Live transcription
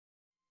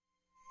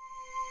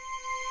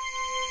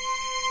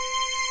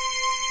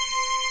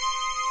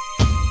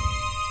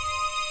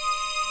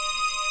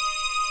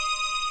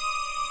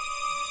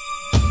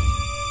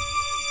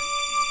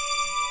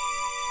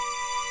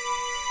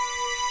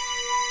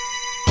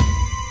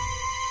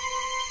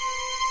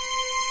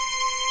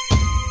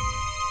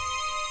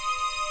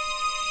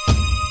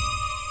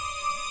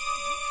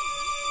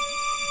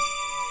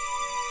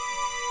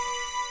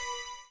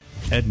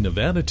At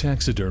Nevada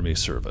Taxidermy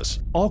Service,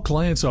 all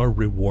clients are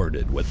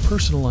rewarded with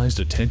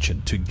personalized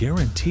attention to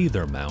guarantee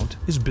their mount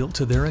is built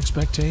to their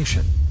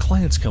expectation.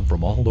 Clients come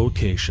from all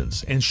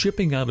locations, and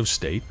shipping out of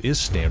state is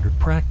standard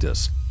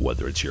practice.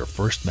 Whether it's your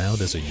first mount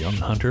as a young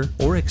hunter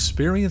or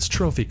experienced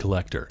trophy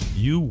collector,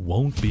 you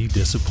won't be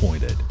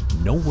disappointed.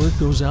 No word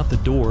goes out the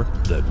door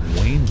that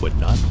Wayne would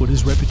not put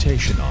his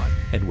reputation on,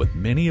 and with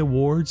many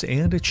awards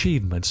and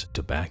achievements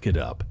to back it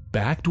up.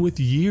 Backed with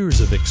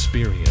years of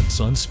experience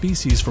on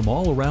species from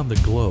all around the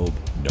globe,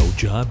 no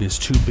job is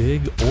too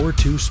big or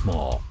too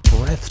small.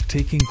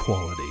 Breathtaking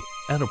quality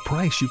at a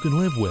price you can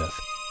live with.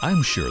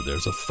 I'm sure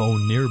there's a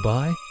phone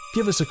nearby.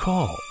 Give us a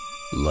call.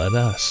 Let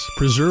us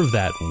preserve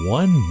that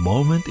one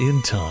moment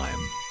in time.